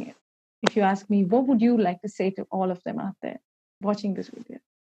nailing it. If you ask me, what would you like to say to all of them out there watching this video?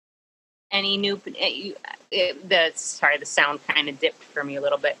 Any new, the sound kind of dipped for me a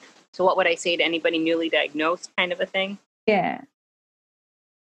little bit. So what would I say to anybody newly diagnosed kind of a thing? Yeah.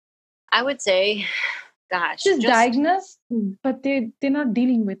 I would say, gosh. Just diagnosed, but they're not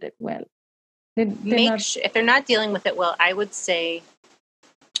dealing with it well. If they're not dealing with it well, I would say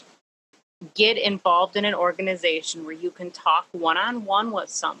get involved in an organization where you can talk one-on-one with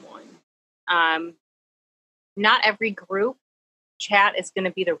someone. Not every group chat is going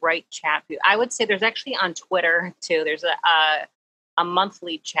to be the right chat for you. I would say there's actually on Twitter too. There's a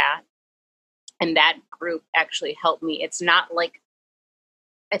monthly chat, and that group actually helped me. It's not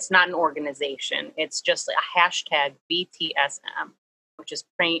an organization. It's just a hashtag BTSM, which is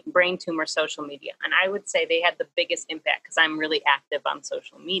brain tumor social media. And I would say they had the biggest impact because I'm really active on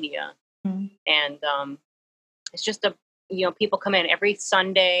social media. Mm-hmm. And it's just people come in every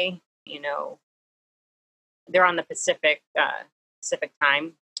Sunday, they're on the Pacific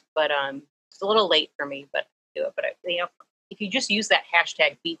time, but it's a little late for me, but I do it. But if you just use that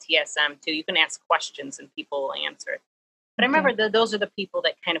hashtag BTSM too, you can ask questions and people will answer it. But I remember those are the people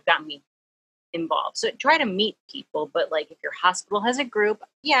that kind of got me involved. So try to meet people, but like if your hospital has a group,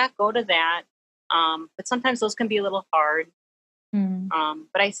 go to that. But sometimes those can be a little hard.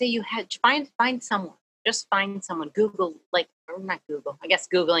 But I say you find someone. Just find someone. Google, or not Google. I guess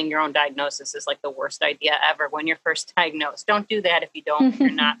Googling your own diagnosis is like the worst idea ever when you're first diagnosed. Don't do that if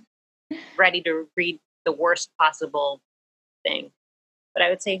you're not ready to read the worst possible thing. But I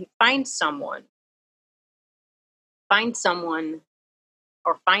would say find someone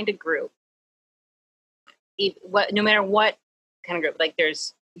or find a group. No matter what kind of group, like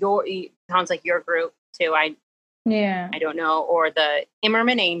sounds like your group too. I don't know, or the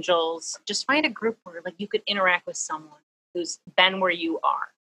Immerman Angels. Just find a group where you could interact with someone who's been where you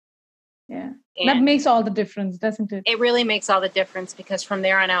are. Yeah, and that makes all the difference, doesn't it? It really makes all the difference because from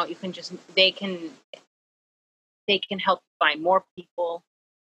there on out, they can help you find more people.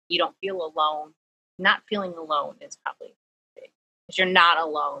 You don't feel alone. Not feeling alone is probably big because you're not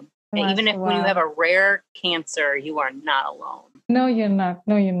alone. Even if when you have a rare cancer, you are not alone. No, you're not.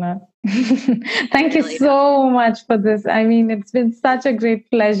 Thank you so much for this. I mean, it's been such a great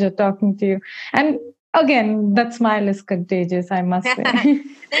pleasure talking to you. And again, that smile is contagious, I must say. Thank you.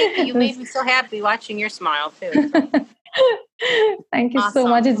 You made me so happy watching your smile, too. Thank you so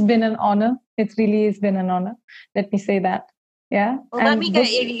much. It's been an honor. It really has been an honor. Let me say that. Yeah. Well, let me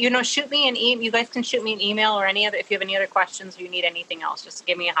shoot me an email. You guys can shoot me an email or if you have any other questions or you need anything else, just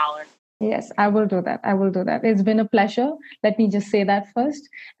give me a holler. Yes, I will do that. It's been a pleasure. Let me just say that first.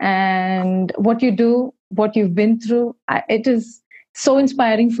 And what you do, what you've been through, it is so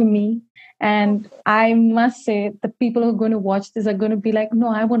inspiring for me. And I must say, the people who are going to watch this are going to be like, no,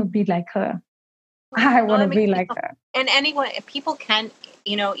 I want to be like her. I want to be like her. And people can,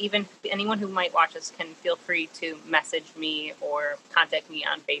 even anyone who might watch this can feel free to message me or contact me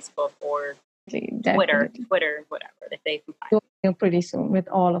on Facebook or Twitter, whatever, if they can find me. Pretty soon with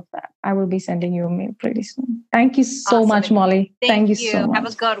all of that. I will be sending you a mail pretty soon. Thank you so much, Molly. Thank you so much. Have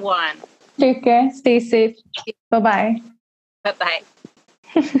a good one. Take care. Stay safe. Bye-bye. Bye-bye.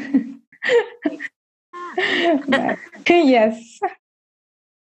 Bye. Yes.